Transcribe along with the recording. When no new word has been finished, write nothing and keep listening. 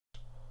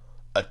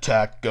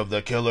Attack of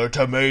the Killer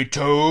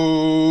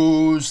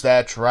Tomatoes!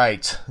 That's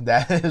right.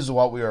 That is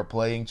what we are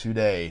playing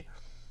today.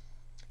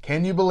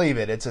 Can you believe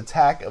it? It's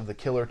Attack of the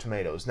Killer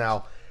Tomatoes.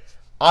 Now,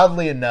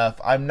 oddly enough,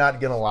 I'm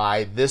not going to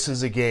lie, this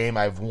is a game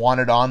I've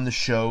wanted on the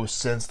show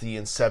since the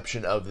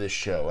inception of this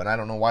show. And I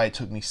don't know why it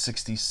took me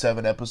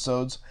 67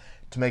 episodes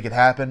to make it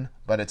happen,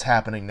 but it's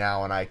happening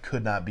now, and I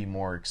could not be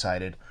more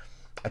excited.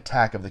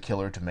 Attack of the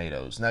Killer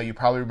Tomatoes. Now, you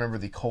probably remember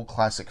the cult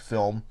classic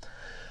film,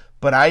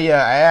 but I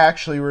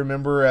actually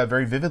remember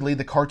very vividly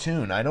the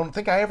cartoon. I don't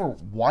think I ever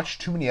watched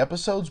too many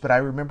episodes, but I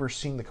remember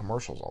seeing the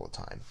commercials all the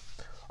time.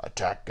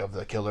 Attack of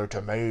the Killer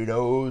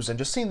Tomatoes, and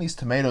just seeing these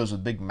tomatoes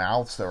with big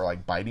mouths that were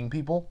like biting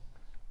people.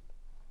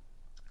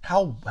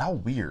 How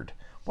weird.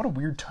 What a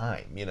weird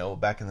time,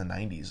 back in the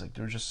 90s. Like,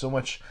 there was just so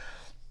much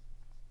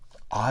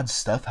odd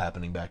stuff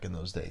happening back in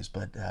those days,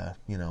 but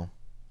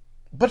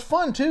but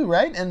fun too,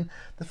 right? And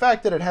the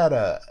fact that it had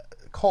a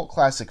cult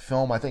classic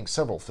film, I think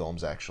several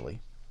films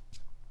actually,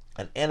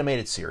 an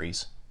animated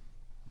series,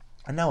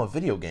 and now a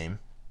video game.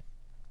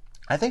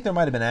 I think there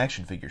might have been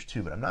action figures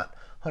too, but I'm not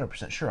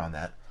 100% sure on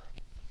that.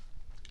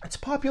 It's a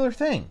popular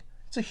thing.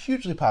 It's a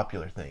hugely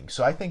popular thing.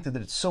 So I think that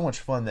it's so much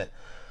fun that,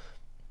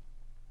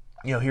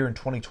 here in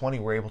 2020,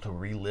 we're able to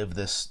relive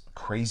this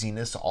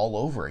craziness all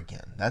over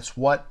again. That's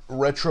what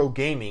retro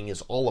gaming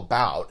is all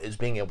about, is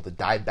being able to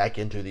dive back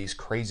into these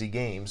crazy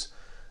games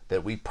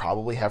that we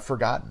probably have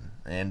forgotten.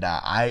 And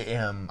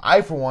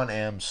I for one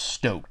am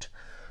stoked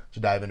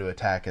to dive into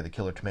Attack of the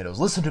Killer Tomatoes.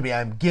 Listen to me,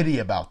 I'm giddy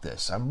about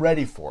this. I'm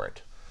ready for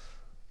it.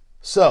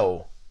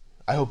 So,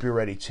 I hope you're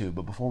ready too.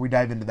 But before we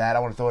dive into that, I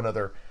want to throw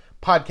another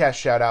podcast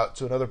shout out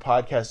to another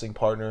podcasting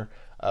partner,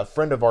 a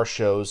friend of our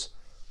shows,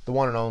 the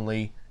one and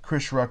only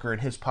Chris Rucker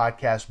and his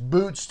podcast,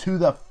 Boots to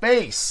the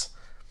Face.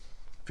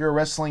 If you're a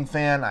wrestling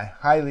fan, I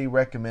highly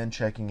recommend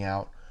checking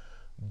out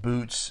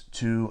Boots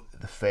to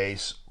the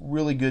Face.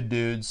 Really good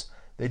dudes.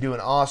 They do an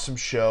awesome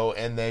show,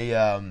 and they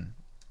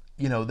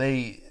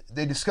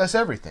discuss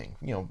everything.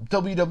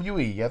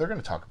 WWE, yeah, they're going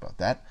to talk about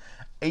that.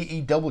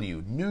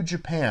 AEW, New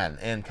Japan,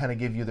 and kind of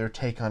give you their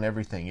take on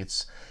everything.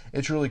 It's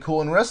really cool,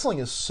 and wrestling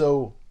is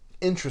so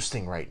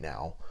interesting right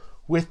now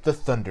with the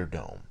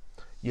Thunderdome.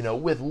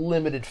 With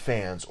limited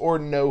fans or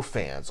no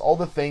fans, all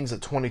the things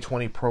that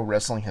 2020 pro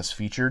wrestling has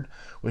featured,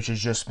 which has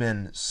just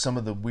been some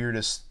of the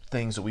weirdest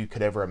things that we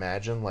could ever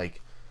imagine.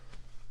 Like,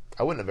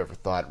 I wouldn't have ever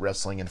thought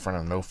wrestling in front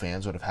of no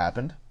fans would have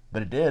happened,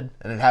 but it did,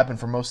 and it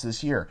happened for most of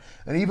this year.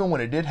 And even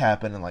when it did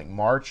happen in like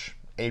March,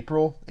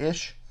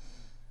 April-ish,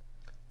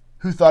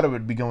 who thought it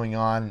would be going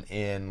on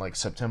in like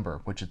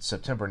September, which it's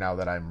September now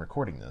that I'm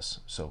recording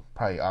this, so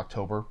probably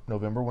October,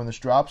 November when this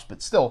drops,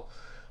 but still,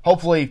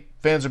 hopefully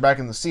fans are back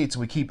in the seats.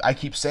 I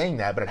keep saying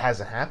that, but it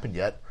hasn't happened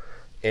yet.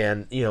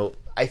 And,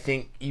 I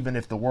think even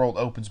if the world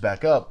opens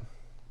back up,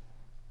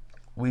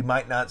 we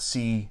might not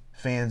see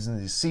fans in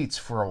these seats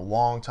for a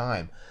long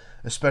time,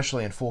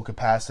 especially in full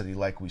capacity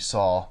like we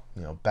saw,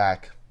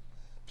 back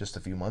just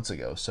a few months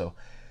ago. So,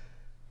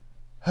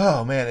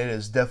 oh man, it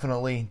is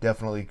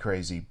definitely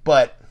crazy.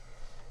 But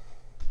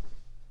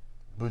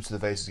Boots to the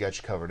Face has got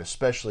you covered,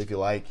 especially if you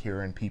like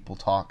hearing people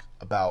talk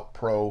about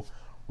pro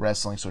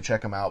wrestling. So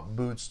check them out,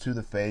 Boots to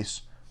the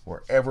Face,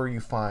 wherever you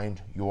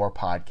find your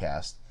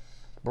podcast.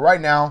 But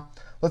right now,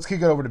 let's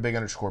kick it over to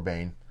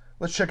Big_Bane.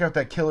 Let's check out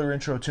that killer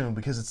intro tune,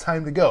 because it's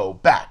time to go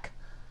back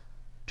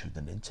to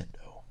the Nintendo.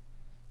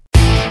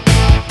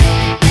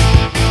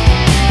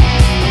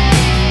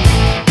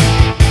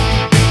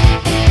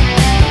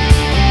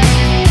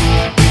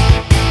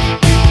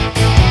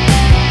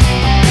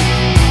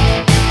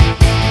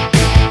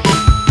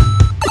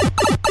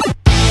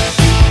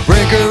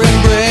 Breaker and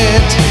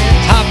Brett,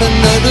 hopping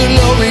the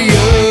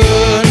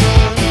DeLorean.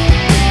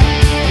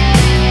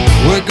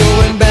 We're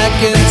going back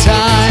in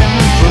time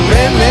for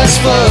endless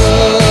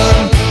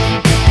fun.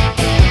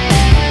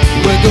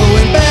 We're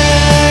going back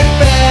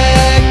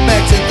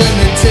to the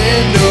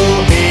Nintendo.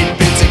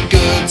 8-bits a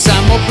good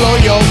time will blow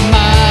your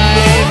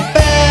mind.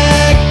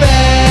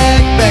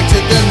 Back to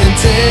the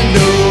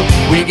Nintendo.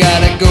 We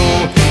gotta go,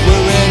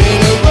 we're ready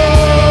to roll.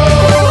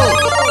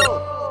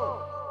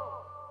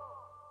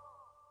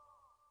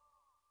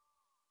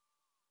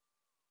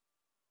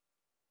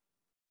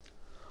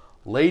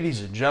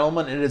 Ladies and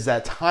gentlemen, it is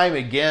that time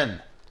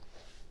again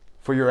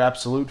for your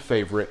absolute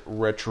favorite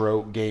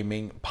retro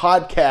gaming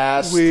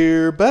podcast.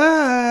 We're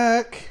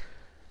back.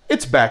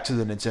 It's back to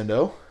the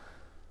Nintendo.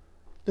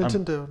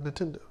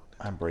 Nintendo.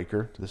 I'm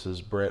Breaker. This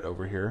is Brett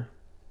over here.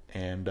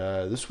 And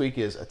this week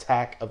is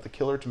Attack of the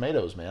Killer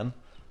Tomatoes, man.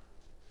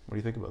 What do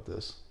you think about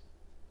this?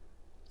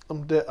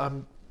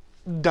 I'm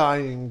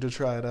dying to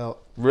try it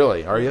out.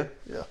 Really? Are you?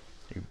 Yeah.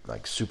 You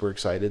like super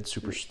excited,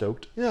 super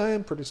stoked? Yeah, I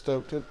am pretty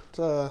stoked. It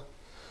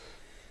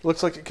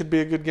looks like it could be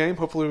a good game.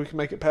 Hopefully we can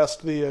make it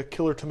past the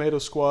Killer Tomato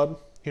Squad.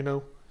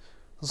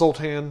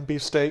 Zoltan,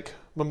 Beefsteak,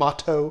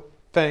 Mamato,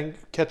 Fang,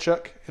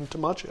 Ketchuk, and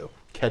Tamacho.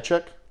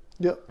 Ketchuk?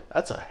 Yep.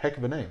 That's a heck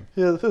of a name.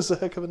 Yeah, this is a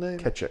heck of a name.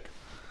 Ketchuk.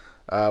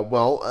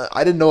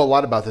 I didn't know a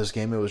lot about this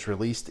game. It was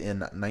released in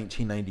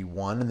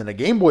 1991, and then a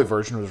Game Boy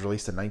version was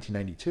released in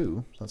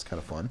 1992. So that's kind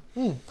of fun.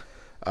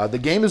 The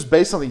game is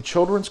based on the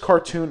children's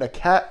cartoon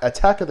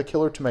Attack of the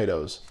Killer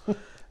Tomatoes,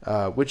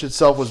 which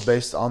itself was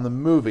based on the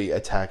movie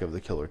Attack of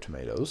the Killer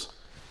Tomatoes.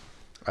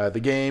 The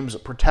game's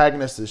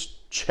protagonist is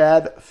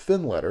Chad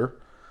Finletter,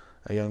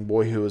 a young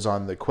boy who is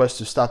on the quest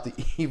to stop the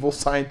evil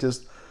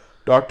scientist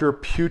Dr.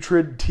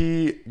 Putrid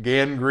T.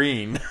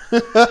 Gangrene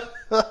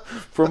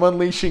from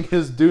unleashing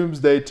his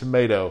doomsday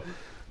tomato.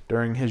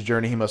 During his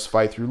journey, he must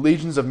fight through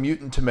legions of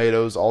mutant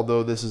tomatoes.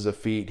 Although this is a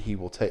feat he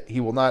will take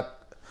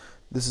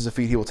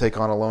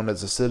on alone,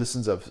 as the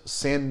citizens of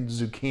San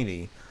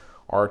Zucchini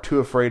are too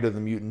afraid of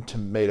the mutant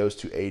tomatoes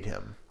to aid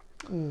him.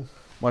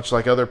 Much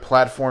like other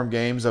platform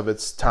games of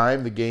its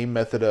time, the game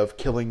method of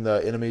killing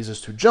the enemies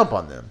is to jump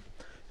on them.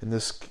 In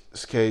this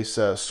case,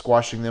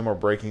 squashing them or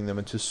breaking them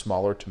into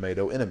smaller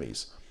tomato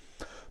enemies.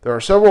 There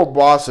are several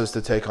bosses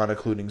to take on,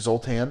 including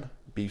Zoltan,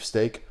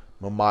 Beefsteak,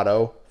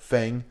 Mamato,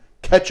 Fang,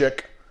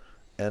 Ketchuk,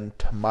 and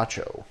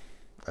Tamacho,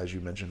 as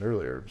you mentioned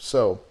earlier.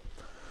 So,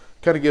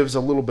 kind of gives a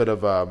little bit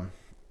of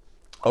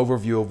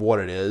overview of what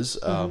it is.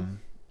 What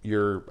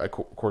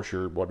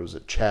was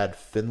it, Chad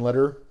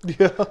Finletter?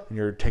 Yeah. And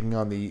you're taking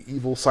on the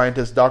evil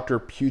scientist, Dr.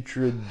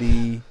 Putrid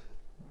T.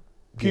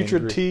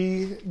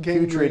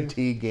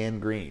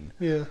 Gangrene.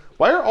 Yeah.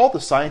 Why are all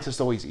the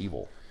scientists always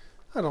evil?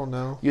 I don't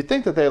know. You'd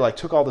think that they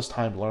took all this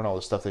time to learn all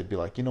this stuff. They'd be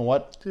like, you know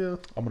what? Yeah.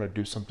 I'm going to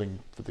do something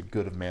for the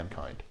good of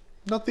mankind.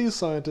 Not these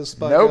scientists,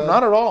 by Nope, God.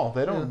 not at all.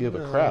 They don't give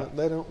a crap.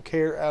 They don't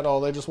care at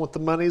all. They just want the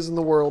monies in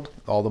the world.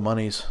 All the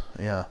monies.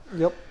 Yeah.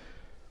 Yep.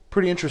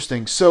 Pretty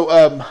interesting. So,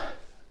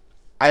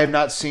 I have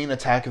not seen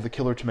Attack of the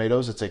Killer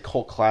Tomatoes. It's a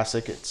cult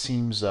classic. It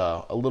seems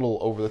a little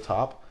over the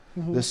top.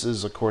 Mm-hmm. This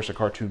is, of course, a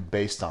cartoon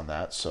based on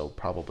that, so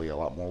probably a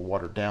lot more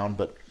watered down.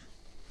 But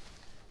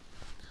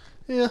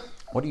yeah,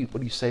 what do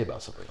you say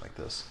about something like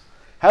this?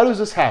 How does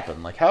this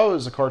happen? How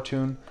is a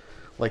cartoon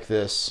like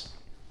this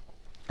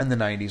in the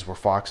 '90s where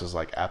Fox is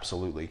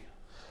absolutely?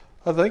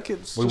 I think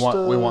it's we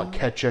want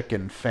Ketchuk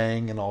and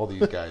Fang and all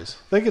these guys.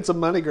 I think it's a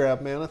money grab,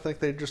 man. I think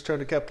they're just trying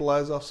to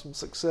capitalize off some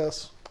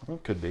success.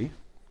 Well, could be.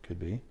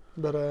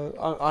 But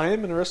I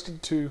am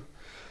interested to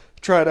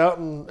try it out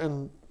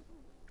and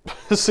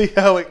see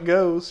how it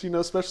goes,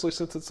 especially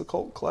since it's a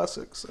cult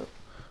classic. So.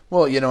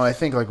 Well, I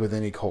think with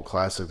any cult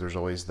classic, there's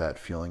always that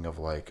feeling of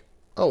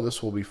oh,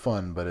 this will be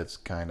fun, but it's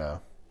kind of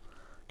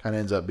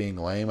ends up being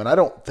lame. And I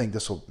don't think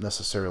this will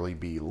necessarily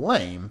be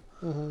lame,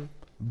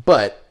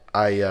 but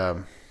I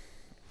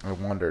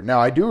wonder. Now,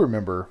 I do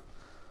remember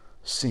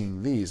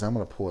seeing these. I'm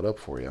going to pull it up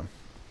for you,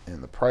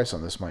 and the price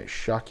on this might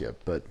shock you,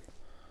 but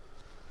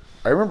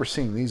I remember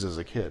seeing these as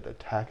a kid.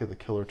 Attack of the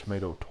Killer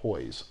Tomato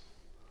toys.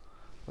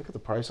 Look at the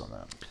price on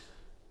that.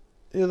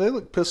 Yeah, they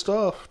look pissed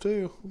off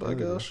too. By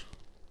gosh.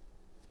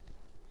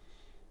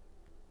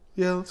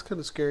 Yeah, that's kind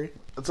of scary.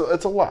 It's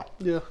a lot.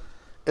 Yeah,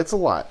 it's a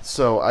lot.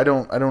 So I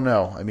don't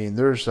know. I mean,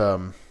 there's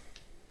a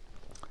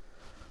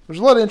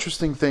lot of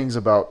interesting things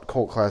about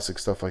cult classic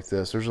stuff like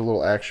this. There's a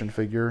little action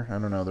figure. I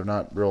don't know. They're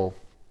not real,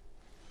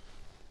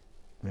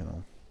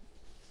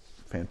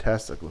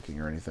 fantastic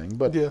looking or anything.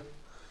 But yeah,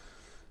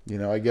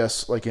 I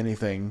guess like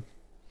anything,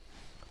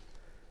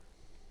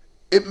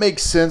 it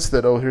makes sense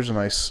that here's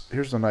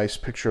a nice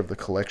picture of the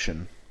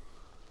collection.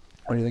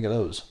 What do you think of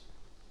those?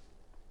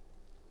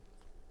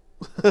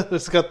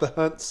 It's got the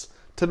Hunt's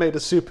tomato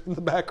soup in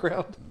the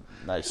background.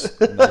 Nice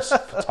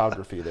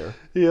photography there.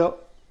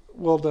 Yep.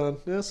 Well done.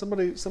 Yeah,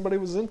 somebody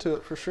was into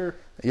it for sure.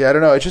 Yeah, I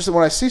don't know. It's just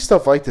when I see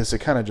stuff like this, it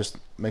kind of just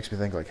makes me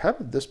think how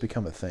did this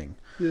become a thing?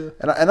 Yeah.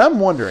 And I'm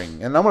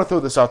wondering, and I'm going to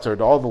throw this out there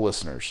to all the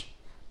listeners.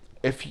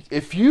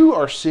 If you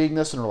are seeing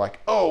this and are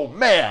like, oh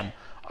man,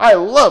 I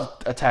love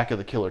Attack of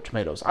the Killer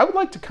Tomatoes, I would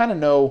like to kind of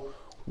know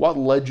what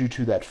led you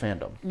to that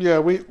fandom. Yeah,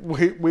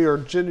 we are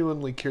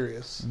genuinely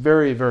curious.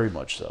 Very, very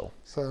much so.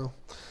 So,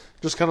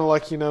 just kind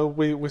of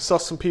we saw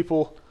some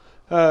people.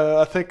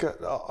 I think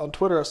on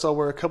Twitter I saw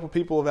where a couple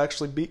people have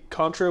actually beat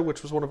Contra,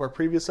 which was one of our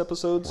previous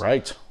episodes.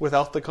 Right.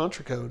 Without the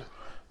Contra code.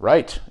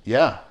 Right.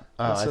 Yeah.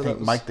 So I think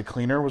Mike the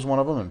Cleaner was one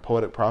of them, and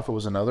Poetic Prophet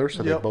was another.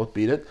 So they both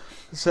beat it.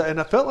 So, and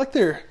I felt like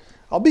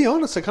I'll be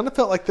honest. I kind of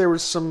felt like there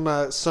was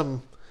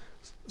some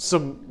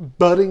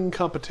budding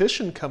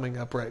competition coming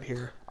up right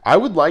here. I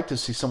would like to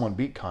see someone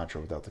beat Contra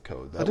without the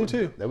code. I do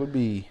too. That would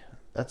be.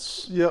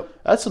 That's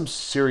some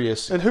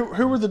serious. And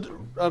who were the?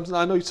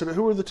 I know you said it.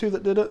 Who were the two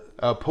that did it?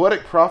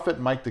 Poetic Prophet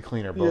and Mike the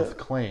Cleaner both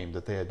claimed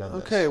that they had done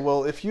this. Okay,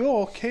 well, if you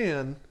all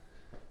can,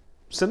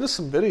 send us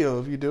some video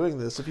of you doing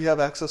this. If you have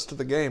access to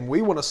the game,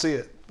 we want to see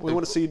it. We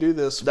want to see you do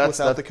this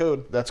without the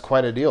code. That's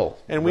quite a deal.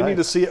 And we need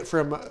to see it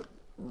from,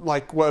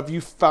 of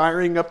you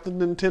firing up the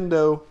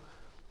Nintendo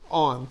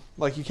on.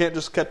 You can't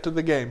just cut to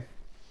the game.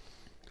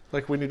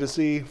 We need to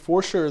see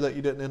for sure that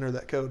you didn't enter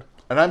that code.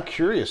 And I'm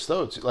curious,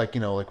 though, it's like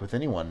with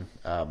anyone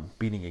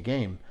beating a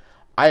game,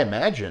 I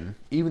imagine,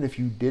 even if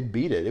you did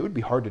beat it, it would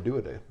be hard to do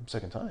it a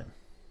second time.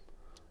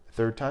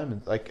 Third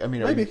time?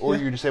 Maybe,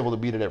 you're just able to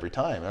beat it every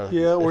time.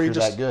 Yeah, or you're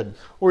that good.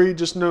 Or you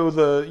just know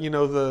the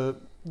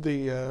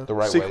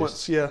right sequence.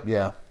 Ways. Yeah.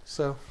 Yeah.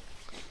 So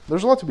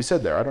there's a lot to be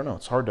said there. I don't know.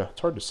 It's hard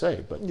to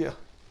say, but yeah.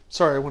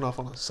 Sorry, I went off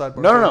on a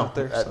sidebar. No.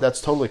 There, so. That's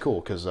totally cool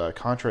because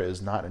Contra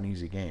is not an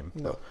easy game.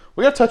 No.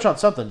 We got to touch on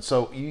something.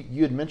 So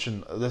you had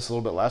mentioned this a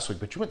little bit last week,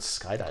 but you went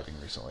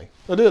skydiving recently.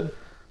 I did.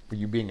 Were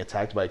you being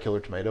attacked by a killer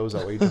tomato? Is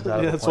that why you jumped out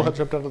of Yeah, the that's why I plane?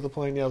 jumped out of the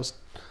plane. Yeah, I was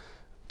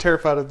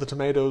terrified of the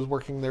tomatoes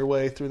working their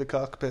way through the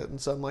cockpit,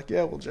 and so I'm like,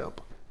 yeah, we'll jump.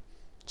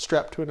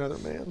 Strapped to another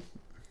man,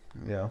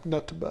 Yeah,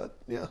 nut to butt.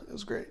 Yeah, it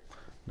was great.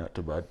 nut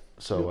to butt.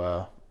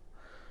 So,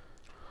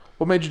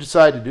 what made you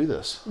decide to do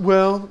this?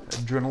 Well,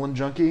 Adrenaline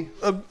junkie?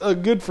 a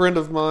good friend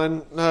of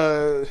mine,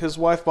 his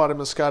wife bought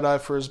him a skydive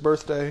for his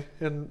birthday,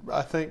 and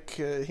I think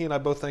he and I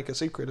both think a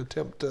secret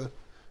attempt to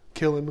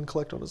kill him and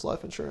collect on his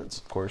life insurance.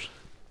 Of course.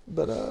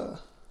 But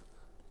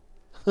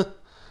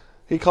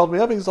he called me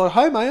up and he's like,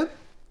 "Hi, man,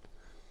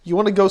 you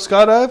want to go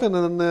skydiving?"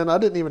 And then I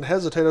didn't even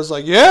hesitate. I was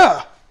like,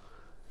 "Yeah!"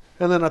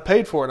 And then I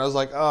paid for it. I was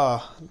like,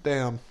 "Ah,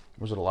 damn."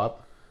 Was it a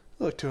lot?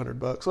 Like $200,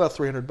 well,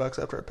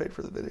 $300 after I paid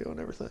for the video and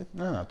everything.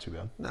 No, not too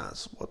bad. Nah,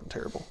 it wasn't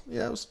terrible.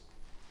 Yeah, it was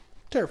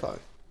terrifying.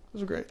 It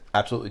was great.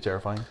 Absolutely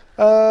terrifying.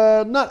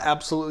 Not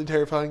absolutely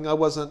terrifying. I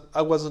wasn't.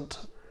 Did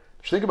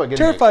you think about getting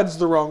Terrified is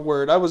the wrong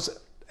word. I was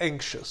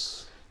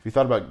anxious. did you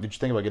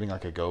think about getting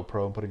like a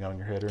GoPro and putting it on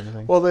your head or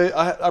anything? Well,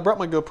 I brought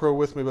my GoPro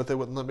with me, but they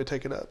wouldn't let me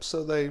take it up.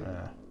 So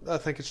I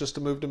think it's just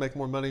a move to make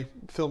more money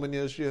filming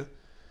you as you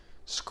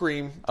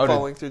scream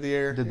falling through the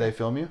air. Did they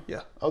film you?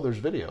 Yeah. Oh, there's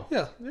video.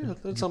 Yeah,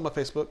 it's on my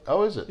Facebook.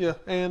 Oh, is it? Yeah,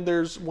 and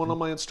there's one on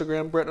my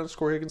Instagram,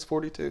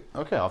 Brett_Higgins42.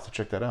 Okay, I'll have to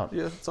check that out.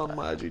 Yeah, it's on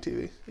my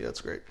IGTV. Yeah,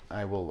 it's great.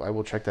 I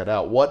will check that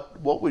out. What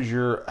was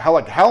your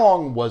how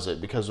long was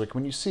it? Because like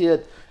when you see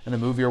it in a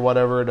movie or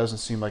whatever, it doesn't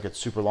seem like it's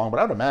super long. But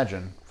I would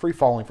imagine free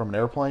falling from an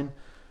airplane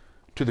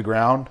to the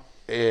ground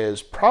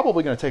is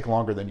probably going to take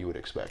longer than you would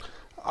expect.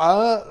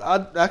 I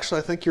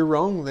think you're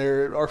wrong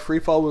there. Our free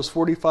fall was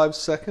 45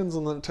 seconds,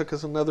 and then it took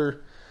us another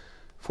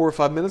 4 or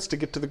 5 minutes to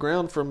get to the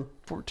ground from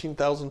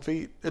 14,000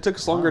 feet. It took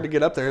us longer to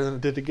get up there than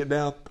it did to get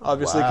down,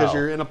 obviously, because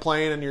you're in a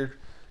plane and you're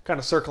kind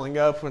of circling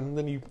up, and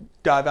then you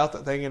dive out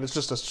that thing, and it's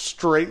just a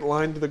straight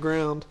line to the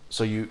ground.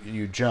 So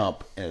you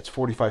jump, and it's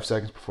 45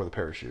 seconds before the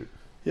parachute.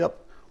 Yep.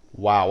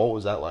 Wow, what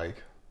was that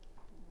like?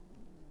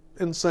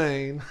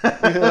 Insane.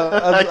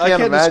 Yeah, I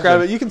can't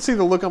describe it. You can see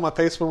the look on my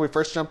face when we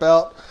first jump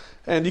out.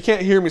 And you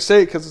can't hear me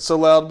say it because it's so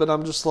loud, but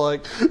I'm just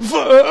like, fuck,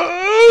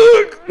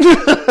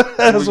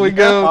 as we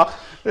go.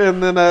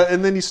 And then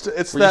it's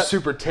Were that you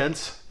super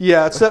tense?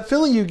 Yeah, it's that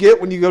feeling you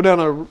get when you go down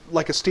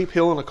a steep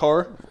hill in a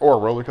car. Or a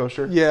roller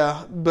coaster?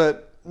 Yeah,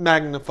 but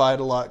magnified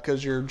a lot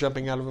because you're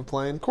jumping out of a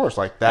plane. Of course,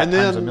 like that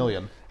times a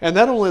million. And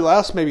that only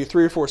lasts maybe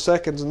 3 or 4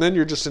 seconds, and then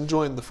you're just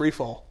enjoying the free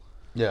fall.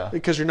 Yeah.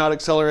 Because you're not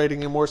accelerating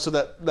anymore, so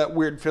that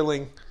weird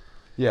feeling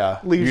Yeah.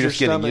 leaves You're your just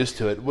getting stomach. used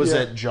to it. Was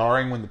Yeah. it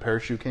jarring when the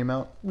parachute came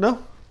out? No,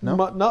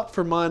 not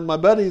for mine. My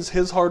buddy's,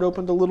 his heart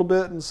opened a little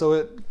bit, and so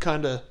it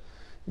kind of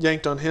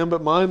yanked on him.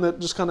 But mine, that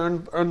just kind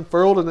of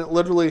unfurled, and it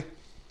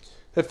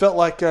felt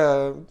like,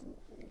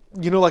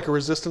 like a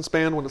resistance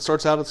band. When it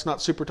starts out, it's not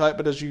super tight,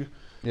 but as you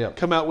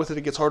come out with it,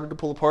 it gets harder to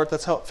pull apart.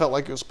 That's how it felt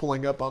like it was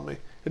pulling up on me.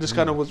 It just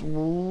kind of was,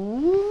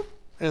 whoop,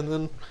 and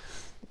then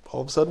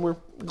all of a sudden we're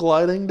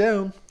gliding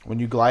down. When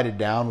you glided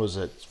down, was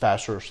it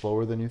faster or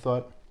slower than you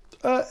thought?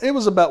 It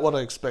was about what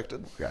I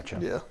expected. Gotcha.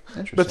 Yeah.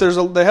 Interesting.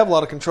 But they have a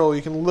lot of control.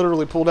 You can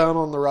literally pull down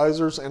on the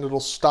risers and it'll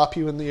stop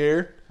you in the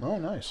air. Oh,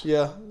 nice.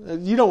 Yeah.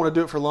 You don't want to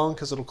do it for long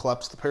because it'll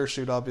collapse the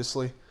parachute,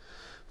 obviously.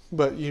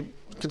 But you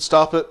can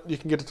stop it. You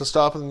can get it to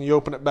stop, and then you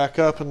open it back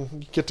up,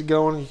 and you get to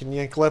going. You can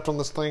yank left on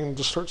this thing and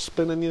just start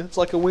spinning you. It's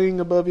like a wing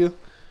above you.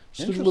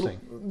 Just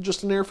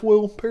an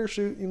airfoil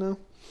parachute,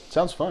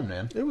 Sounds fun,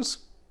 man. It was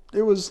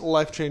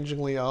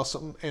life-changingly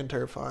awesome and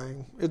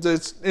terrifying.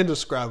 It's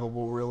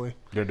indescribable, really.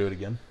 You gonna do it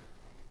again?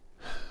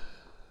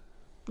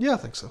 Yeah, I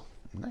think so.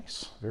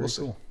 Nice. Very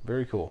cool.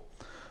 Very cool.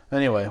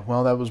 Anyway,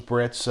 well, that was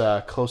Brett's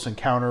close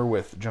encounter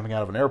with jumping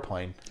out of an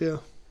airplane. Yeah.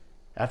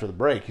 After the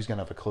break, he's going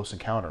to have a close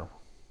encounter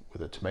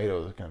with a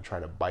tomato that's going to try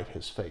to bite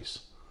his face.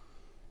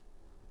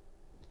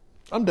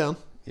 I'm down.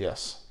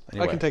 Yes.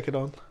 I can take it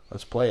on.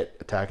 Let's play it.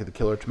 Attack of the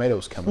Killer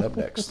Tomatoes coming up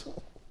next.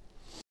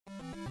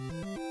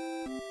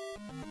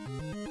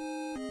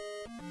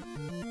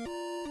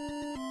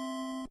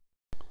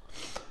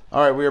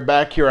 All right, we are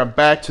back here. I'm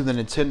back to the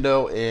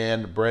Nintendo,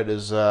 and Brett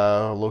is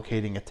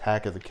locating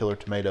Attack of the Killer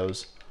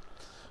Tomatoes.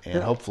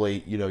 And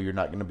hopefully, you're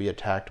not going to be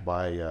attacked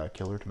by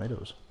killer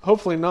tomatoes.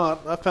 Hopefully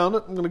not. I found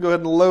it. I'm going to go ahead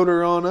and load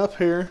her on up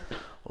here.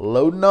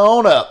 Loading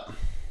on up.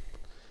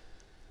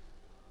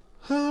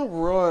 All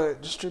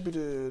right,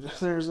 distributed.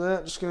 There's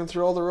that. Just going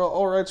through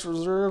all rights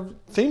reserved.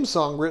 Theme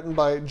song written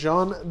by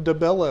John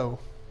DeBello.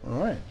 All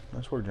right,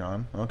 that's where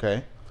John.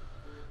 Okay.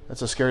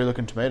 That's a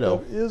scary-looking tomato.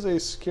 That is a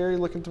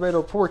scary-looking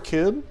tomato. Poor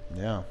kid.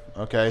 Yeah.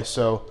 Okay,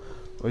 so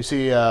we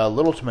see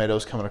little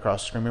tomatoes coming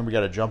across the screen. Remember, we got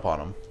to jump on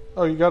them.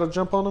 Oh, you got to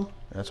jump on him?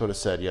 That's what it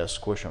said. Yeah,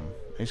 squish him.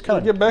 He's kind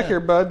of get back here,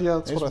 bud. Yeah,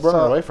 that's he's what I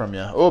running thought. away from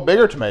you. Oh, a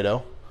bigger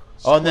tomato.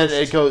 Oh, and then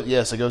it goes.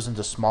 Yes, it goes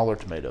into smaller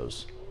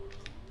tomatoes.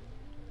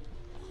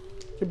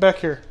 Get back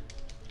here.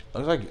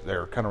 Looks like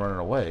they're kind of running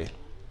away.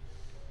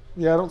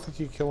 Yeah, I don't think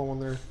you kill them when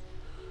they're...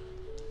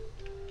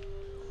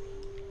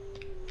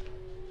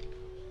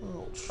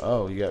 Ouch.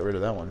 Oh, you got rid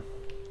of that one.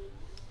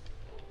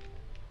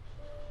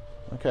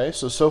 Okay,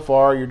 so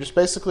far you're just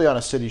basically on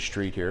a city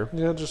street here.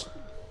 Yeah, just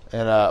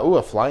And, ooh,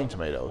 a flying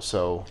tomato.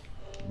 So,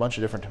 a bunch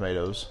of different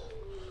tomatoes.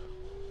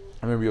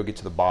 I remember you'll get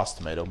to the boss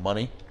tomato.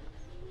 Money.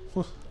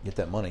 Get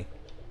that money.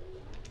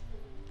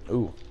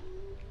 Ooh.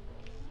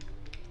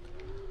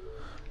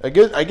 I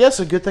guess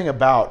a good thing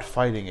about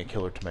fighting a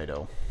killer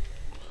tomato.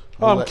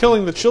 oh, I'm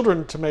killing the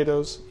children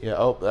tomatoes. Yeah,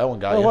 oh, that one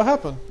got Oh, you. what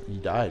happened? You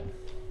died.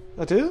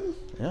 I did?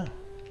 Yeah.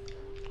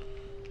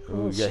 Ooh,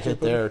 Oh, you got hit stupid.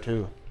 there,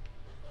 too.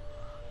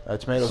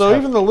 Tomatoes So have-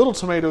 even the little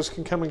tomatoes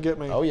can come and get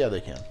me. Oh, yeah,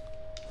 they can.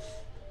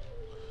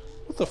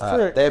 What the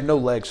frick? They have no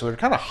legs, so they're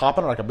kind of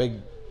hopping like a big,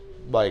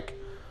 like,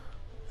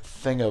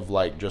 thing of,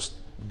 like, just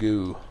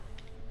goo.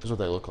 Is what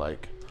they look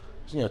like.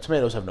 So, you know,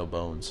 tomatoes have no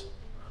bones.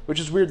 Which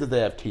is weird that they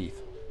have teeth.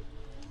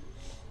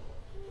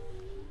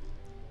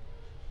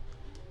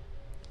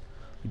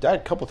 You died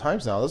a couple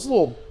times now. This is a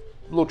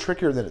little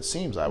trickier than it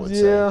seems, I would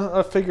say. Yeah,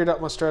 I figured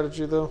out my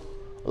strategy, though.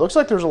 It looks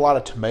like there's a lot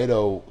of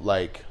tomato,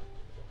 like,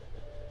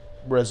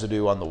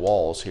 residue on the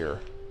walls here.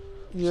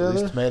 Yeah, So these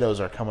they're- tomatoes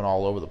are coming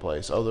all over the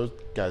place. Oh, those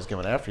guys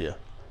coming after you.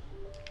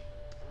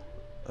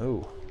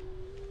 Oh.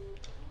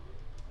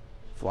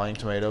 Flying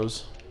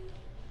tomatoes.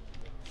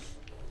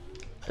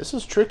 This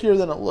is trickier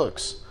than it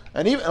looks.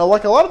 And even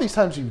like a lot of these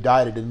times you've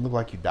died, it didn't look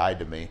like you died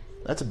to me.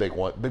 That's a big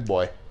one. Big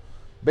boy.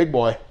 Big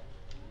boy.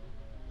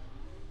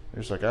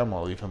 You're just like, I'm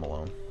gonna leave him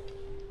alone.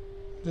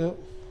 Yep.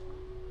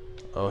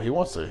 Oh, he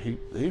wants to.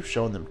 He's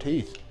showing them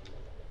teeth.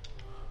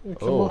 Yeah,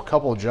 come Oh, a on.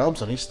 couple of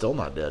jumps and he's still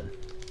not dead.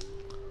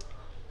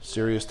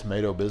 Serious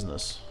tomato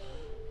business.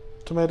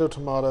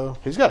 Tomato.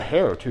 He's got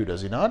hair too,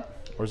 does he not?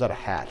 Or is that a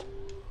hat?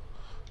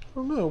 I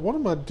don't know. What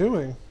am I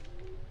doing?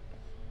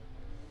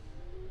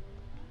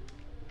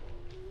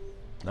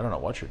 I don't know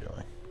what you're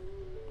doing.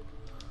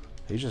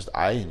 He's just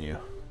eyeing you.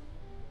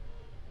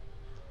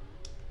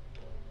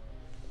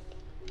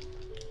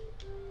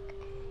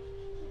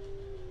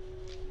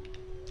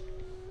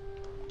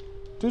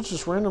 Dude's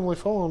just randomly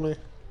following me.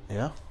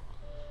 Yeah.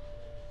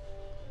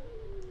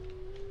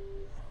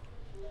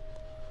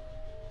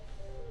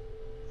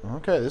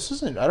 Okay, this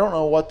isn't. I don't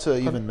know what to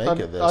even make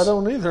of this. I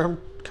don't either.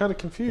 I'm kind of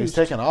He's confused.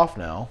 taking off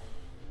now.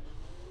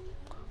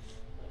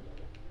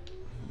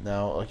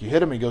 Now, like you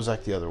hit him, he goes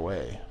like the other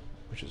way,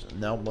 which is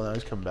now. Well, now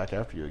he's coming back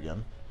after you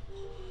again.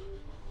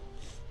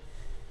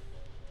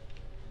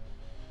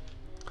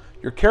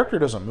 Your character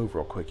doesn't move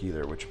real quick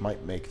either, which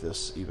might make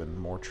this even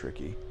more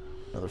tricky.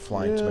 Another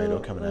flying Yeah, tomato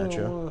coming at I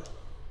you. don't wanna-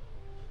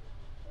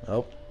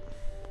 Oh.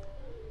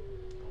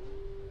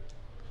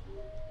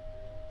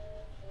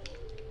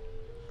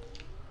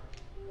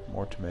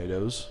 More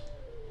tomatoes.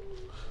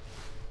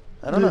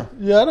 I don't know.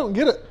 Yeah, I don't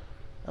get it.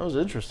 That was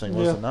interesting,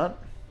 was Yeah. it not?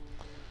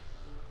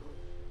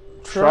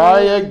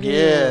 Try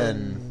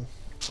again.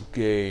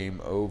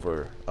 Game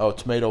over. Oh,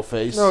 tomato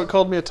face. No, it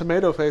called me a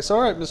tomato face. All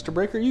right, Mr.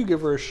 Breaker, you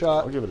give her a I'll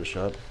shot. give it a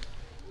shot.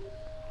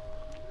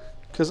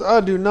 Because I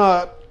do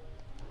not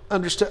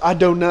understand. I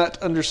do not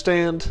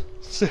understand.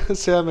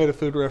 See, I made a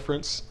food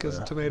reference because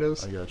Yeah, of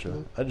tomatoes. I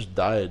gotcha. I just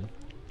died.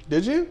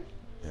 Did you?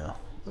 Yeah.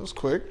 That was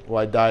quick.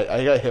 Well, I died.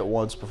 I got hit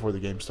once before the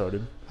game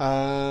started.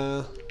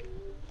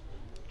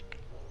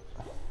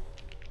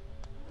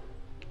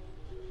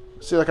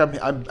 See, like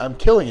I'm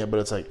killing it, but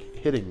it's like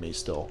hitting me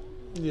still.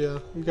 Yeah,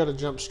 you got to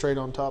jump straight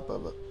on top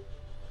of it.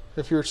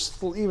 If you're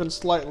even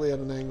slightly at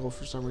an angle,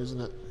 for some reason,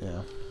 it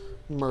Yeah.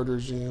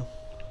 murders you.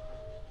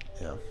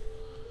 Yeah.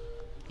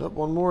 Up,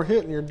 one more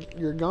hit and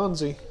you're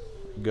gonzy.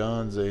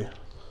 Gonzi.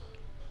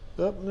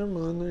 Up, never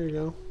mind. There you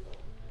go.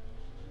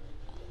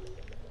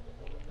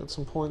 Got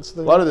some points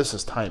there. A lot of this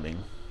is timing.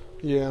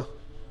 Yeah.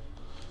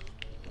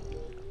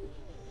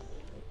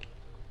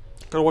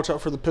 Gotta watch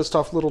out for the pissed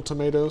off little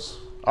tomatoes.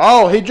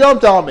 Oh, he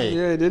jumped on me.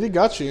 Yeah, did he?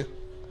 Got you.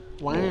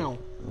 Wow.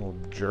 Little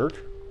jerk.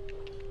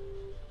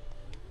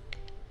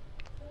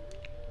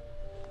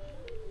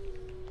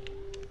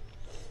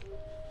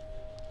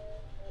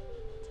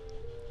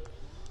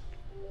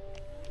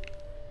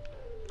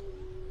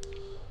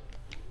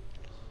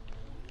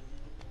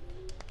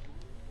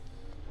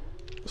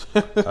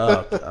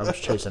 I was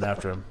chasing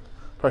after him.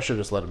 Probably should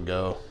have just let him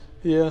go.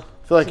 Yeah.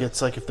 I feel like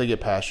it's like if they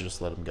get past you,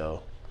 just let them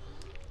go.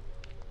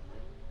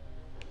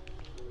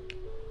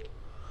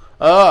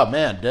 Oh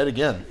man, dead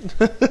again.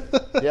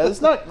 Yeah,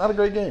 it's not a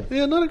great game.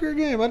 Yeah, not a great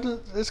game.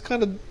 It's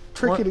kind of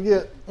tricky What? to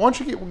get. Why don't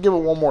you give it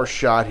one more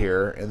shot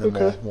here, and then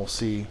Okay. we'll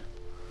see.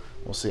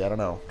 We'll see. I don't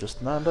know.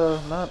 Just not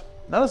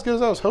as good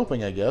as I was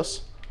hoping, I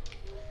guess.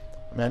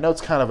 I mean, I know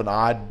it's kind of an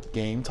odd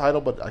game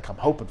title, but like I'm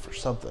hoping for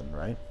something,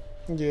 right?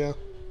 Yeah.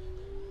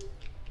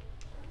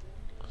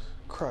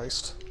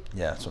 Christ.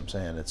 Yeah, that's what I'm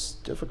saying. It's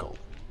difficult.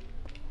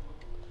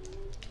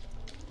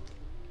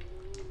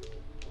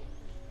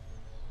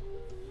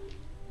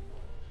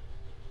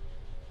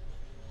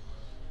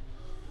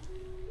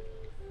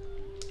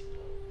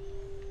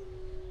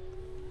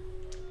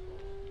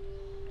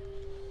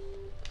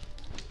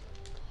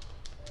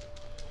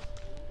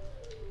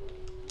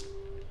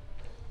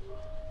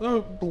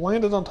 Oh,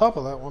 landed on top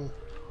of that one.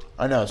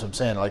 I know, that's what I'm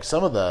saying. Like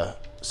some of the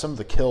some of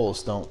the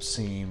kills don't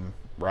seem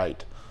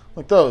right.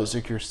 Like those,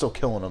 like you're still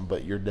killing them,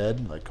 but you're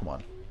dead. Like, come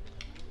on.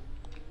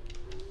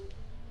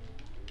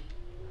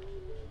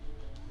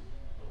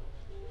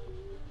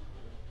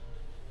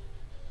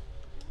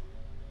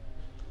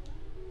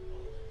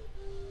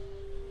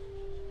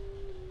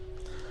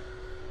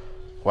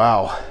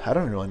 Wow, I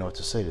don't really know what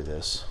to say to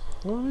this.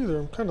 I don't either.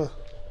 I'm kind of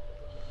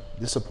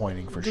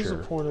Disappointing for sure.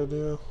 disappointed.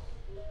 Yeah.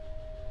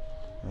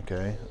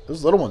 Okay,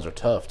 those little ones are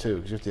tough too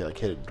because you have to like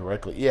hit it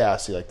directly. Yeah,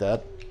 see like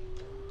that.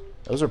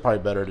 Those are probably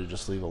better to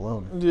just leave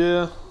alone.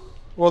 Yeah.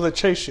 Well, they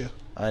chase you.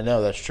 I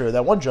know that's true.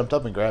 That one jumped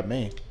up and grabbed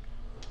me.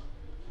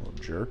 Little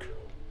jerk.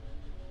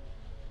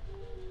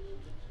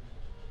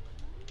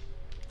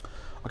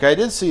 Okay, I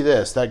did see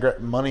this.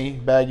 That money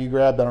bag you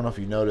grabbed. I don't know if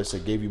you noticed.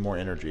 It gave you more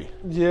energy.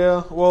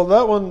 Yeah. Well,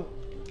 that one,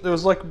 it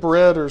was like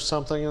bread or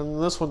something,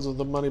 and this one's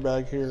the money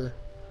bag here.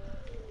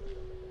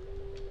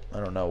 I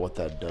don't know what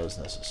that does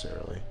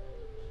necessarily.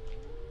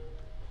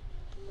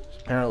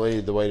 Apparently,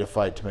 the way to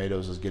fight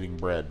tomatoes is getting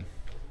bread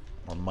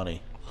or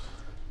money.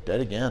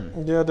 Dead again.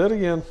 Yeah, dead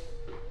again.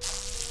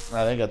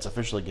 I think that's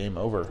officially game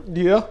over.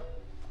 Yeah.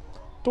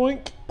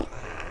 Doink.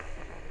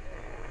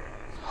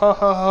 Ha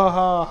ha ha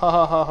ha ha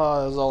ha ha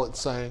ha is all it's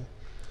saying.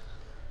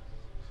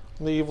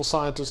 And the evil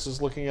scientist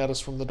is looking at us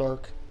from the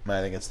dark.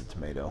 I think it's the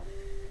tomato.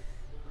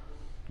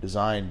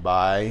 Designed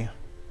by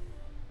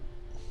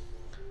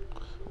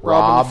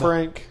Rob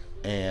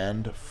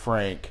and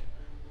Frank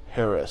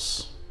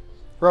Harris.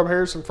 Rob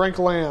Harris and Frank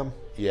Lamb.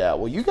 Yeah,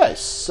 well, you guys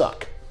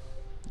suck.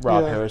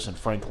 Rob Yeah. Harris and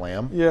Frank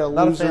Lamb. Yeah,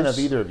 Not a fan losers.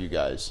 of either of you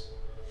guys.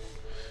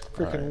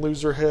 Freaking Alright.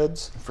 loser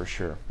heads. For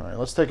sure. All right,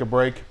 let's take a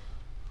break,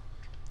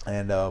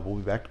 and we'll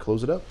be back to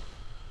close it up.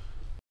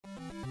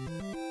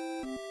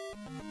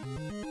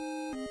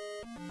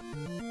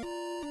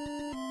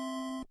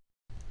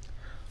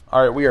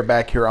 All right, we are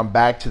back here. I'm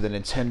back to the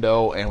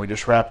Nintendo, and we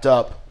just wrapped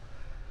up.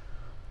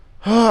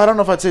 I don't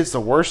know if I'd say it's the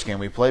worst game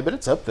we played, but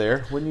it's up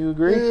there. Wouldn't you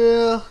agree?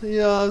 Yeah,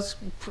 I was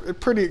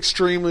pretty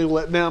extremely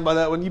let down by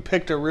that one. You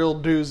picked a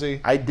real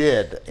doozy. I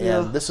did, and Yeah.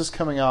 this is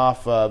coming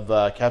off of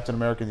Captain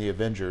America and the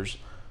Avengers,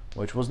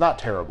 which was not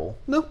terrible.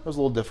 No. It was a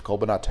little difficult,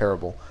 but not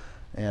terrible.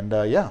 And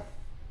yeah,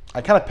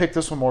 I kind of picked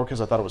this one more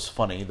because I thought it was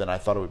funny than I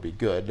thought it would be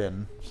good,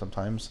 and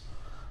sometimes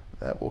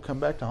that will come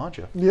back to haunt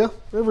you. Yeah,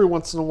 every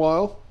once in a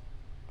while.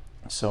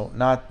 So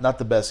not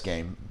the best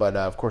game, but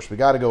of course we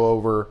got to go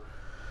over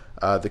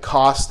the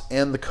cost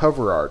and the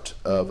cover art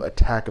of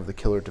Attack of the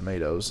Killer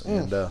Tomatoes.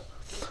 And the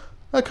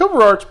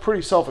cover art's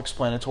pretty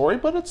self-explanatory,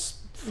 but it's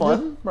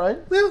fun, right?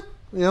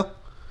 Yeah.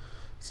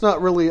 It's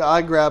not really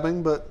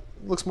eye-grabbing, but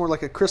looks more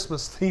like a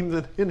Christmas theme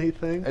than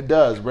anything. It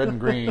does, red and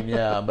green,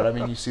 yeah. But I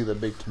mean, you see the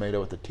big tomato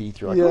with the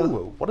teeth. You're like, Yeah.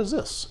 ooh, what is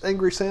this?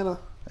 Angry Santa.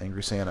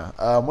 Angry Santa.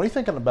 What are you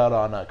thinking about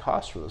on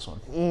cost for this one?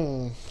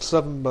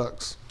 $7.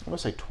 I'm gonna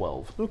say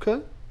 12.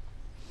 Okay.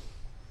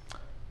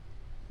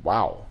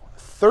 Wow,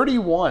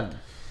 31.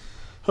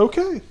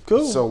 Okay,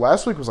 cool. So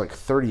last week was like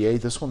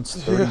 38. This one's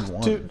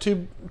 31. Yeah,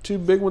 two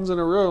big ones in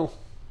a row.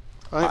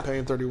 I ain't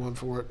paying 31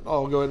 for it.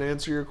 I'll go ahead and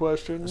answer your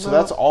question. So No.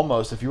 that's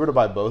almost. If you were to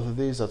buy both of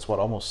these, that's what,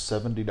 almost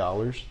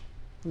 $70.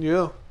 Yeah.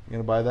 You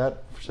gonna buy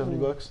that for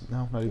 $70?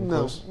 No, not even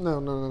close. No.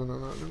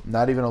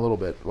 Not even a little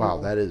bit. Wow,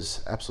 that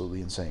is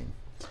absolutely insane.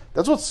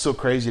 That's what's so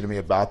crazy to me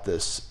about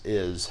this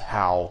is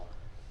how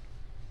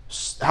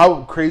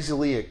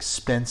crazily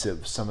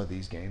expensive some of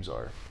these games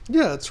are.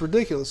 Yeah, it's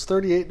ridiculous.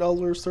 $38,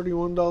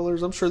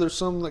 $31. I'm sure there's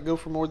some that go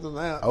for more than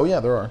that. Oh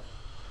yeah, there are.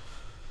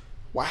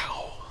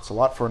 Wow. It's a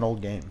lot for an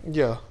old game.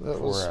 Yeah, that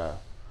For was. a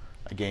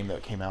game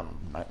that came out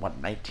in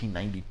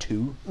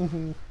 1992.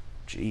 Mm-hmm.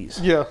 Jeez.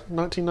 Yeah,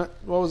 what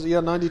was it? Yeah,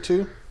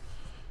 92.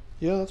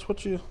 Yeah, that's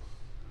what you.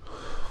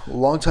 A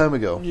long time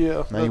ago.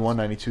 Yeah, 91,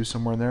 92,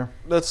 somewhere in there.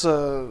 That's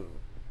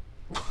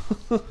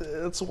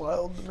it's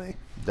wild to me.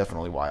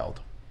 Definitely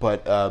wild.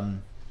 But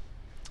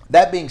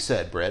that being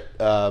said, Brett,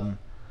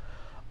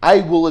 I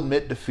will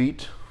admit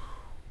defeat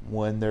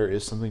when there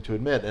is something to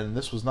admit, and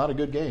this was not a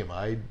good game.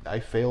 I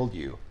failed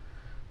you.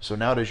 So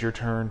now it is your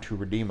turn to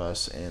redeem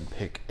us and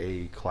pick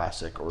a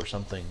classic or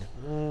something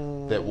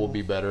that will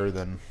be better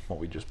than what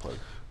we just played.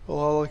 Well,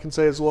 all I can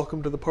say is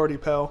welcome to the party,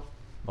 pal.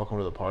 Welcome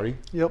to the party.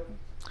 Yep.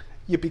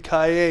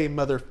 Yippee-ki-yay,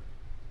 mother.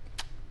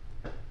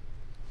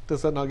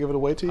 Does that not give it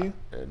away to you?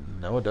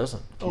 No, it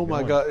doesn't. Keep Oh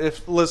my going. God!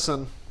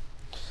 Listen,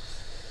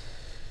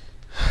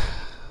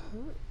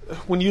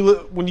 when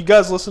you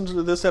guys listen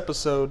to this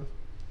episode,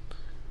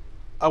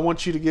 I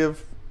want you to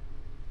give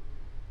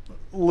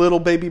little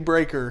baby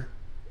Breaker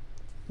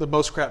the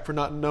most crap for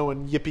not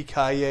knowing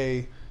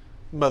Yippee-ki-yay,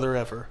 mother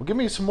ever. Well, give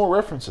me some more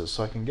references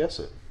so I can guess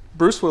it.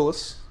 Bruce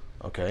Willis,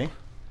 Okay.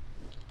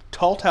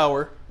 Tall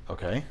Tower,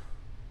 Okay.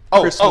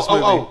 Christmas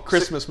movie.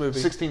 Christmas movie.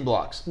 16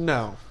 blocks.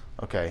 no,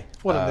 Okay.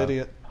 What an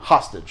idiot.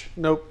 Hostage.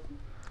 nope.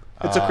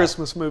 It's a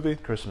Christmas movie.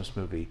 Christmas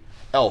movie.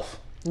 Elf.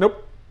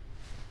 Nope.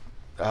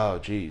 Oh,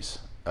 geez.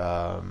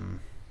 Tower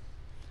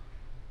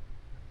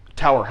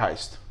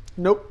Heist.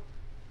 Nope.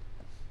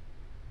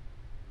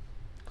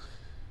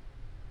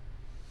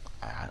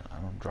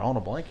 I'm drawing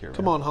a blank here.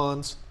 Come on,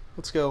 Hans.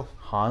 Let's go.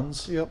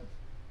 Hans? Yep.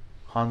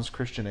 Hans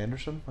Christian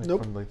Andersen, like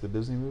Nope. from like the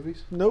Disney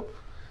movies. Nope.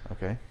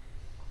 Okay.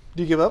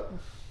 Do you give up?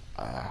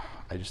 I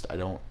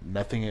don't.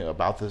 Nothing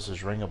about this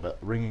is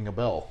ringing a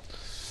bell.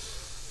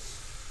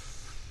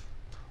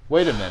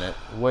 Wait a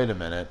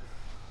minute.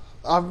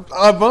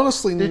 I've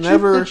honestly Did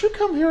never. you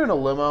come here in a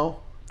limo?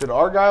 Did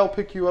Argyle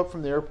pick you up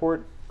from the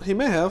airport? He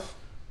may have.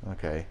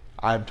 Okay,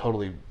 I'm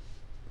totally,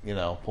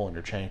 pulling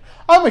your chain.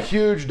 I'm a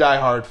huge Die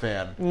Hard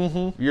fan.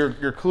 Mm-hmm.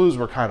 Your clues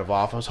were kind of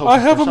off. I was hoping. I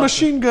have for a something.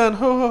 machine gun.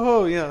 Ho ho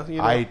ho! Yeah. You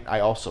know. I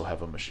also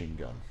have a machine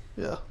gun.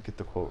 Yeah. Get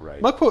the quote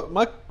right.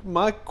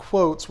 My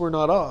quotes were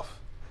not off.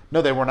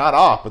 No, they were not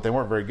off, but they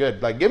weren't very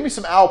good. Like, give me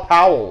some Al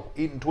Powell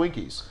eating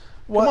Twinkies.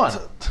 What?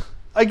 Come on.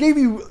 I gave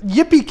you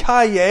Yippee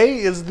Ki Yay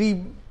is the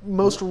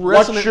most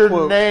resonant What's your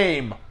quote.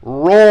 name?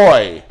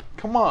 Roy.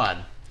 Come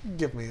on.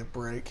 Give me a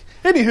break.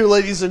 Anywho,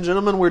 ladies and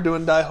gentlemen, we're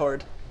doing Die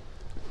Hard.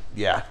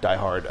 Yeah, Die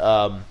Hard.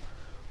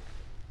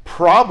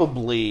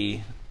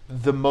 Probably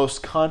the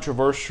most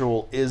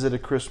controversial, is it a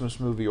Christmas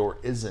movie or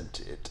isn't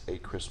it a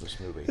Christmas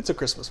movie? It's a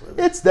Christmas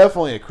movie. It's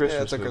definitely a Christmas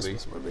Yeah, it's a movie.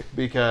 Christmas movie.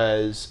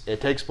 Because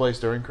it takes place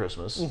during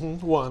Christmas.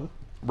 One.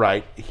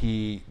 Right.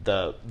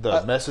 The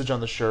message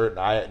on the shirt,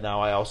 I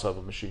also have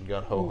a machine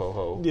gun, ho ho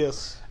ho.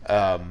 Yes.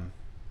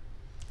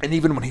 And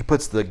even when he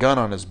puts the gun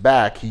on his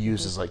back, he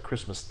uses like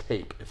Christmas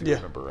tape, if you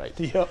remember right.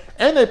 Yep.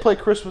 And they play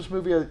Christmas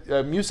movie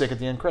music at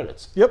the end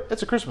credits. Yep.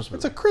 It's a Christmas movie.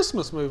 It's a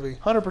Christmas movie.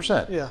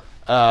 100%. Yeah.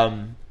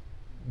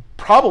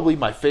 Probably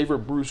my favorite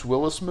Bruce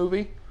Willis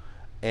movie.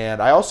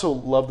 And I also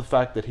love the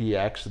fact that he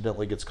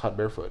accidentally gets caught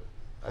barefoot.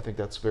 I think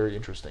that's very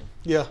interesting.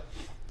 Yeah.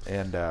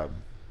 And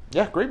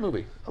yeah, great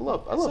movie. I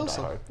love awesome. Die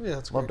Hard. Yeah,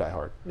 it's love great. Die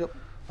Hard. Yep.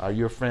 Are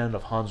you a fan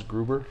of Hans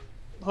Gruber?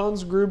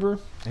 Hans Gruber.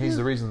 He's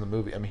the reason the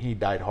movie. I mean, he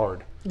died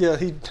hard. Yeah,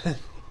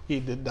 he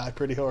did die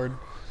pretty hard.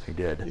 He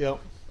did. Yep.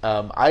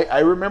 I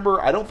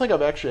remember. I don't think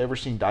I've actually ever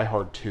seen Die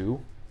Hard 2.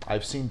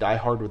 I've seen Die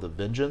Hard with a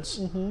Vengeance,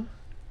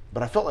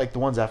 but I felt like the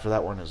ones after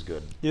that weren't as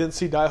good. You didn't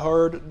see Die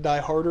Hard, Die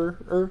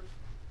Harder?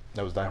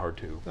 That was Die Hard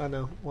 2. I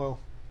know. Well,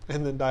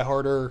 and then Die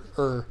Harder.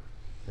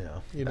 Yeah,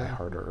 You Die know.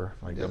 Harder,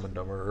 like Dumb and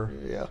Dumber.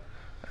 Yeah.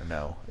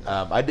 No,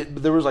 I did.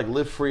 But there was like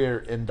Live Free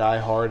and Die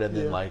Hard, and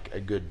then Yeah. like A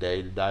Good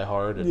Day to Die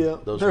Hard. And Yeah.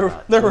 those They were were,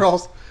 not. they were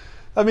all.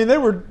 I mean, they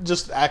were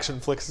just action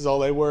flicks is all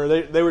they were.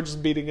 They were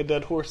just beating a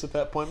dead horse at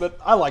that point. But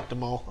I liked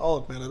them all. I'll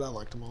admit it. I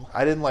liked them all.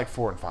 I didn't like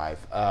 4 and 5.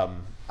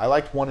 I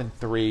liked 1 and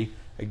 3.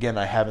 Again,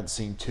 I haven't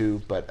seen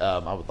 2, but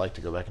I would like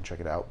to go back and check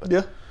it out. But,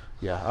 Yeah.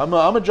 yeah, I'm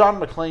a John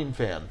McClane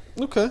fan.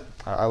 Okay.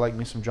 I like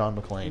me some John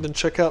McClane. Then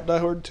check out Die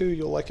Hard 2.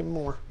 You'll like him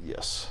more.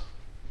 Yes,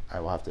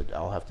 I'll have to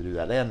do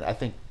that. And I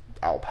think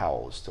Al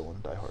Powell is still in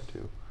Die Hard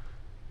 2.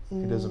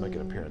 He doesn't make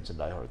an appearance in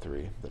Die Hard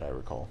 3 that I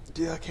recall.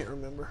 Yeah, I can't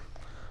remember.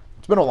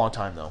 It's been a long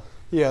time though.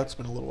 Yeah, it's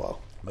been a little while.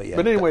 But yeah,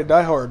 But anyway,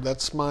 Die Hard.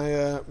 That's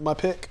my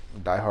pick.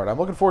 Die Hard. I'm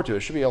looking forward to it. It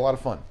should be a lot of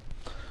fun.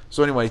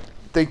 So anyway,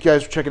 thank you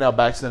guys for checking out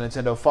Back to the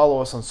Nintendo. Follow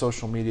us on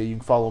social media. You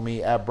can follow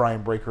me at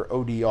Brian Breaker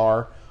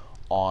ODR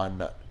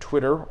on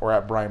Twitter or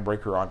at Brian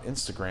Breaker on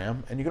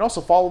Instagram. And you can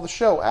also follow the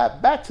show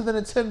at Back to the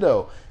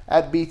Nintendo,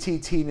 at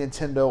BTT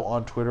Nintendo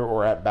on Twitter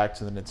or at Back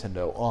to the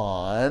Nintendo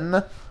on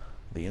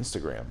the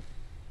Instagram.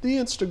 The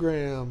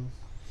Instagram.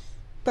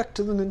 Back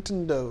to the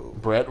Nintendo.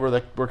 Brett,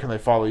 where can they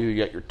follow you?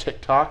 You got your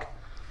TikTok?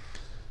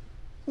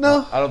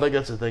 No. I don't think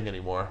that's a thing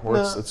anymore. Or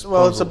No,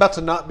 it's about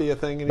to not be a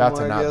thing anymore. about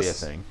to I not be a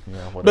guess. thing. Yeah,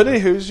 But whatever.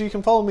 anywho's, you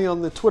can follow me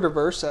on the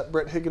Twitterverse at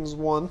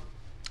BrettHiggins1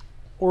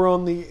 or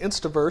on the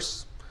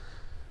Instaverse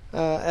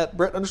at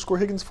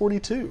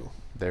Brett_Higgins42.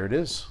 There it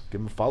is.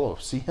 Give him a follow.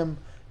 See him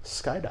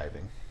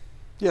skydiving.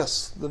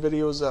 Yes, the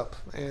video is up,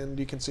 and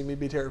you can see me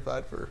be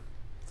terrified for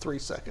 3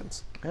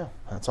 seconds. Yeah,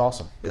 that's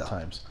awesome. Good Yeah.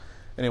 times.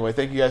 Anyway,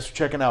 thank you guys for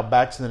checking out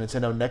Back to the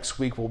Nintendo. Next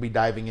week we'll be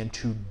diving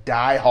into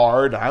Die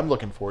Hard. I'm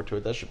looking forward to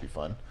it. That should be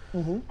fun.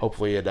 Mm-hmm.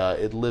 Hopefully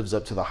it lives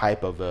up to the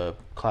hype of a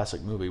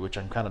classic movie, which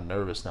I'm kind of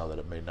nervous now that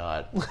it may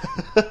not.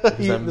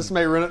 This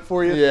may run it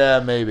for you. Yeah,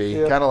 maybe.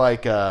 Yeah. Kind of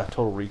like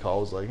Total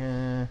Recall was like,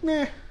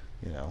 Meh.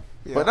 you know.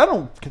 Yeah. But I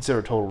don't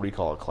consider Total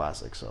Recall a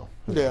classic, so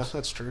who Yeah, knows?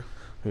 that's true.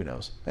 Who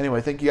knows?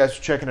 Anyway, thank you guys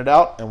for checking it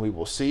out, and we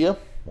will see you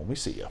when we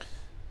see you.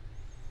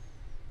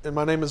 And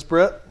my name is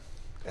Brett,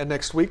 and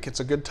next week it's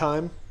a good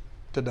time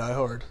to die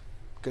hard.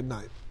 Good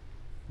night.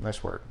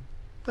 Nice work.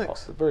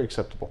 Thanks. Very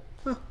acceptable.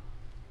 Huh.